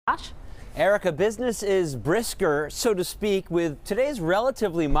Erica, business is brisker, so to speak, with today's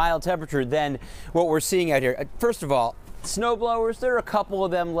relatively mild temperature than what we're seeing out here. First of all, snow blowers, there are a couple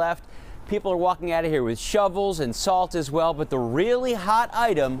of them left. People are walking out of here with shovels and salt as well, but the really hot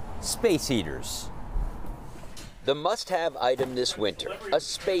item, space heaters. The must-have item this winter, a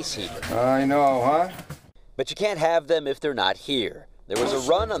space heater. I know, huh? But you can't have them if they're not here. There was a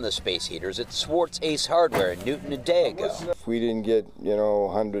run on the space heaters at Swartz Ace Hardware in Newton a day ago. If we didn't get,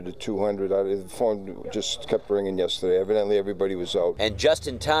 100 to 200, the phone just kept ringing yesterday. Evidently everybody was out. And just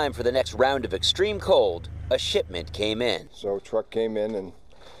in time for the next round of extreme cold, a shipment came in. So a truck came in and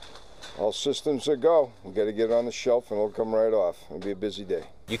all systems are go. We got to get it on the shelf and it'll come right off. It'll be a busy day.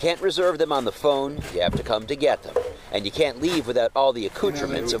 You can't reserve them on the phone, you have to come to get them. And you can't leave without all the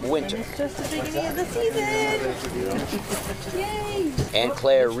accoutrements of winter. It's just the beginning of the season! Yay! Aunt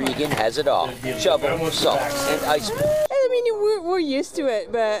Claire Regan has it all. Shovel, salt, and ice. I mean, we're used to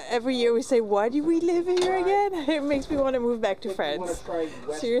it, but every year we say, why do we live here again? It makes me want to move back to France.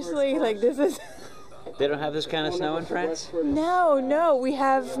 Seriously, like this is... They don't have this kind of snow in France? No, we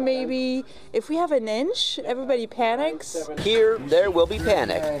have maybe, if we have an inch, everybody panics. Here, there will be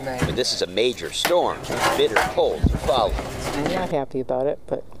panic, but this is a major storm. Bitter cold to follow. I'm not happy about it,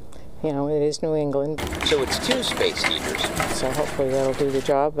 but, it is New England. So it's 2 space heaters. So hopefully that'll do the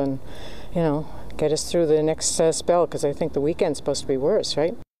job and, get us through the next spell, because I think the weekend's supposed to be worse,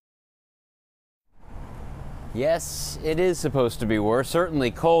 right? Yes, it is supposed to be worse,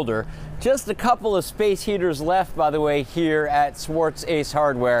 certainly colder. Just a couple of space heaters left, by the way, here at Swartz Ace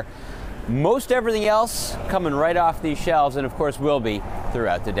Hardware. Most everything else coming right off these shelves, and of course will be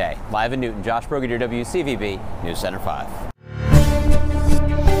throughout the day. Live in Newton, Josh Brogan, WCVB News Center 5.